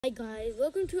Hi guys,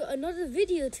 welcome to another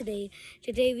video today.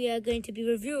 Today we are going to be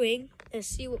reviewing. Let's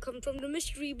see what comes from the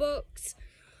mystery box.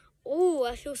 Oh,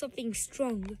 I feel something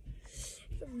strong.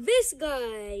 This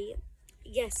guy.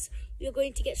 Yes, we are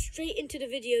going to get straight into the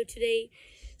video today.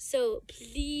 So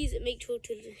please make sure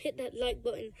to hit that like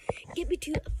button. Get me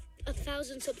to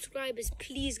 1,000 subscribers,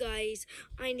 please guys.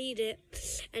 I need it.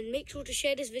 And make sure to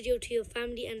share this video to your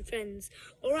family and friends.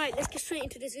 Alright, let's get straight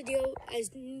into this video as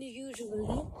usually.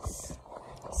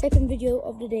 Second video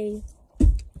of the day.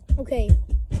 Okay,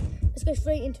 let's go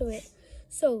straight into it.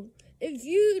 So, if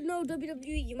you know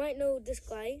WWE, you might know this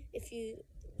guy. If you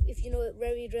know it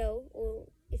very well, or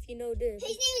if you know this.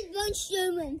 His name is Braun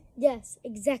Strowman. Yes,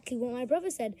 exactly what my brother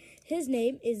said. His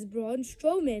name is Braun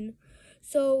Strowman.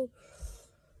 So,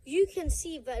 you can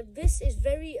see that this is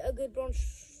very good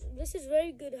This is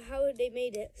very good how they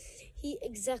made it.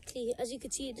 As you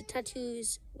can see, the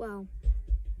tattoos. Wow.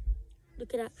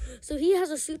 Look at that. So he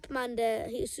has a Superman there.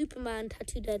 He has Superman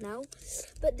tattooed there now.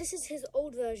 But this is his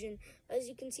old version. As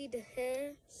you can see, the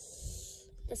hair.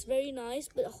 That's very nice.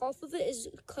 But half of it is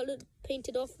colored,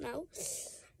 painted off now.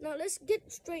 Now let's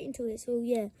get straight into it. So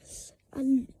yeah.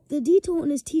 And the detail on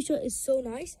his t-shirt is so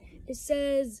nice. It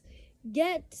says,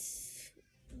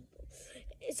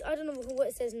 I don't know what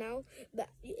it says now. But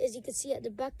as you can see at the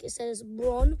back, it says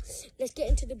Braun. Let's get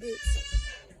into the boots.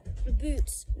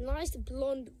 Boots, nice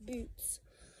blonde boots.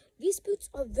 These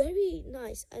boots are very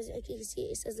nice. As you can see,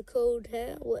 it says the cold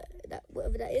hair,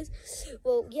 whatever that is.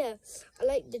 Well, yeah, I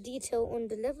like the detail on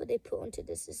the leather they put onto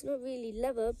this. It's not really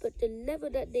leather, but the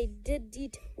leather that they did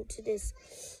detail to this,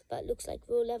 that looks like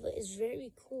real leather, is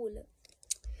very cool.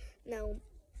 Now,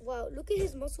 wow, look at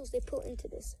his muscles they put into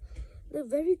this.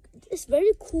 It's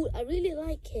very cool. I really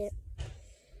like it.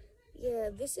 Yeah,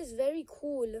 this is very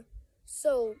cool.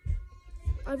 So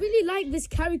I really like this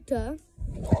character,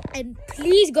 and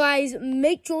please guys,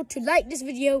 make sure to like this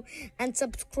video and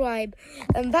subscribe.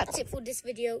 And that's it for this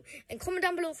video, and comment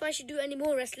down below if I should do any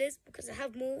more wrestlers, because I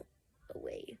have more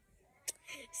away.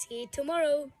 See you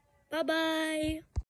tomorrow. Bye bye.